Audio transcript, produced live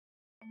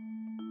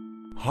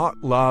Hot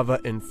lava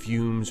and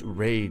fumes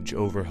rage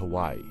over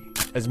Hawaii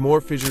as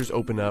more fissures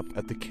open up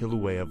at the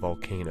Kilauea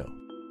volcano.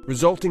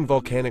 Resulting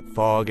volcanic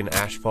fog and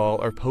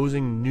ashfall are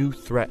posing new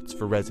threats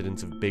for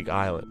residents of Big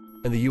Island,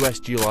 and the U.S.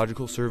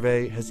 Geological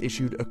Survey has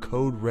issued a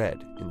code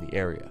red in the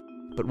area.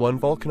 But one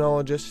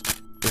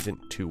volcanologist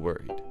isn't too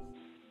worried.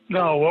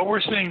 No, what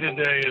we're seeing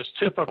today is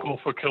typical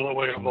for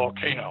Kilauea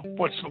volcano.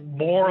 What's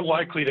more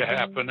likely to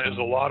happen is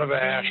a lot of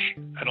ash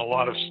and a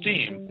lot of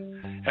steam,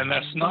 and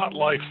that's not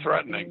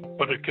life-threatening,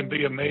 but it can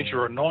be a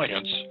major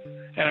annoyance,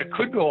 and it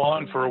could go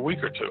on for a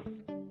week or two.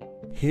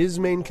 His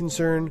main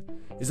concern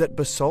is that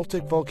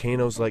basaltic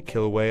volcanoes like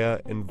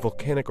Kilauea and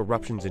volcanic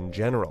eruptions in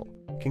general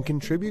can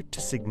contribute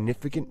to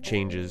significant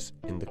changes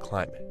in the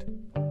climate.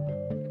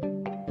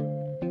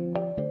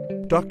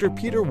 Dr.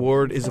 Peter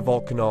Ward is a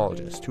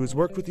volcanologist who has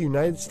worked with the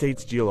United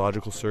States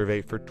Geological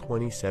Survey for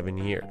 27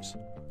 years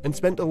and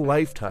spent a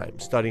lifetime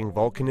studying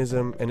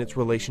volcanism and its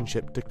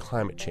relationship to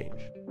climate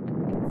change.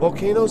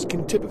 Volcanoes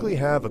can typically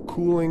have a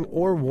cooling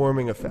or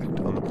warming effect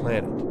on the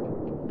planet.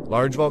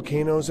 Large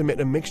volcanoes emit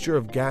a mixture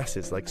of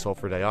gases like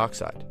sulfur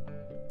dioxide.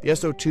 The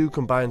SO2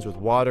 combines with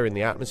water in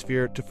the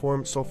atmosphere to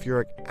form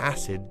sulfuric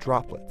acid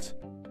droplets.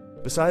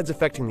 Besides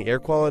affecting the air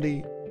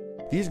quality,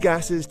 these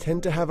gases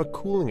tend to have a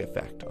cooling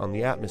effect on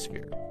the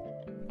atmosphere.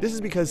 This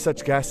is because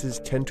such gases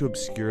tend to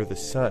obscure the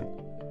sun,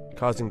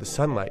 causing the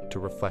sunlight to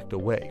reflect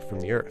away from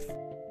the Earth.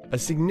 A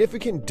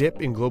significant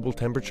dip in global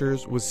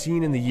temperatures was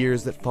seen in the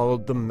years that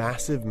followed the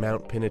massive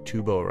Mount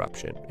Pinatubo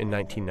eruption in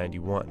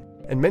 1991,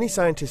 and many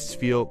scientists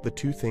feel the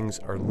two things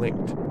are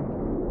linked.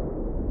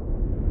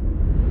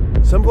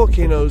 Some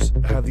volcanoes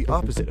have the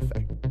opposite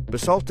effect.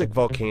 Basaltic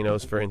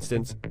volcanoes, for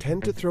instance,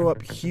 tend to throw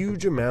up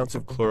huge amounts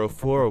of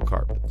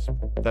chlorofluorocarbons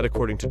that,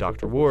 according to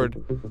Dr.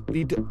 Ward,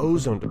 lead to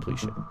ozone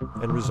depletion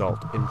and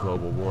result in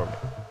global warming.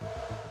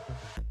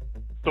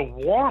 The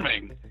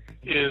warming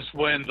is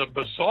when the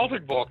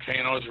basaltic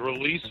volcanoes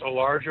release a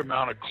large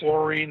amount of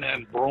chlorine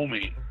and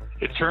bromine.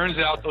 It turns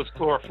out those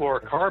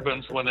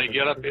chlorofluorocarbons, when they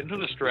get up into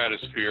the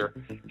stratosphere,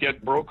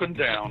 get broken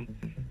down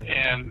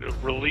and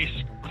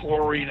release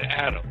chlorine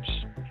atoms.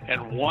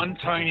 And one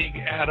tiny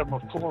atom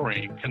of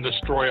chlorine can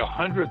destroy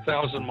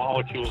 100,000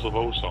 molecules of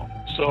ozone.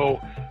 So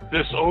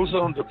this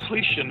ozone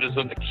depletion is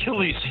an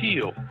Achilles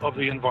heel of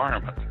the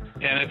environment.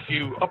 And if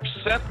you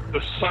upset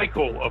the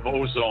cycle of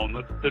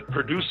ozone that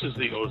produces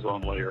the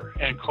ozone layer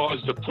and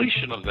cause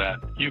depletion of that,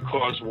 you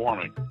cause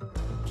warming.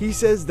 He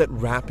says that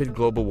rapid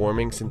global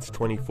warming since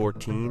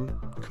 2014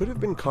 could have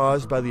been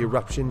caused by the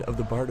eruption of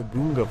the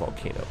Bardabunga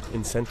volcano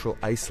in central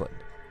Iceland,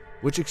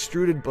 which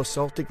extruded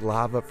basaltic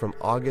lava from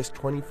August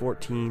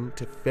 2014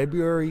 to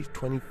February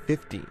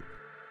 2015,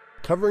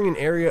 covering an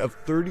area of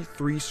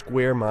 33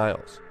 square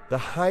miles, the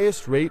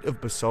highest rate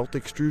of basalt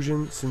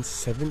extrusion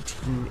since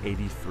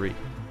 1783.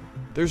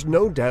 There's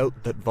no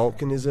doubt that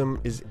volcanism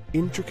is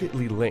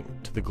intricately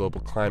linked to the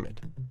global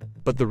climate.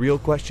 But the real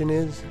question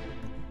is,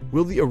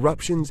 will the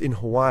eruptions in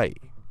Hawaii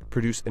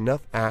produce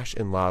enough ash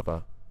and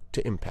lava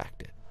to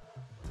impact it?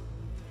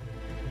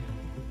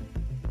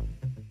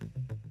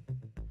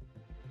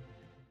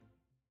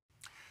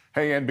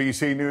 Hey,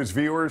 NBC News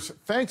viewers,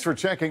 thanks for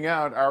checking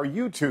out our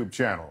YouTube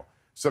channel.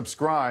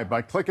 Subscribe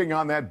by clicking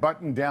on that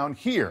button down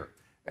here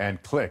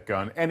and click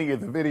on any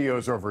of the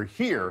videos over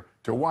here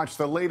to watch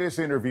the latest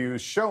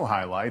interviews, show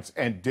highlights,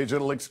 and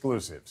digital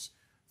exclusives.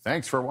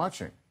 Thanks for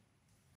watching.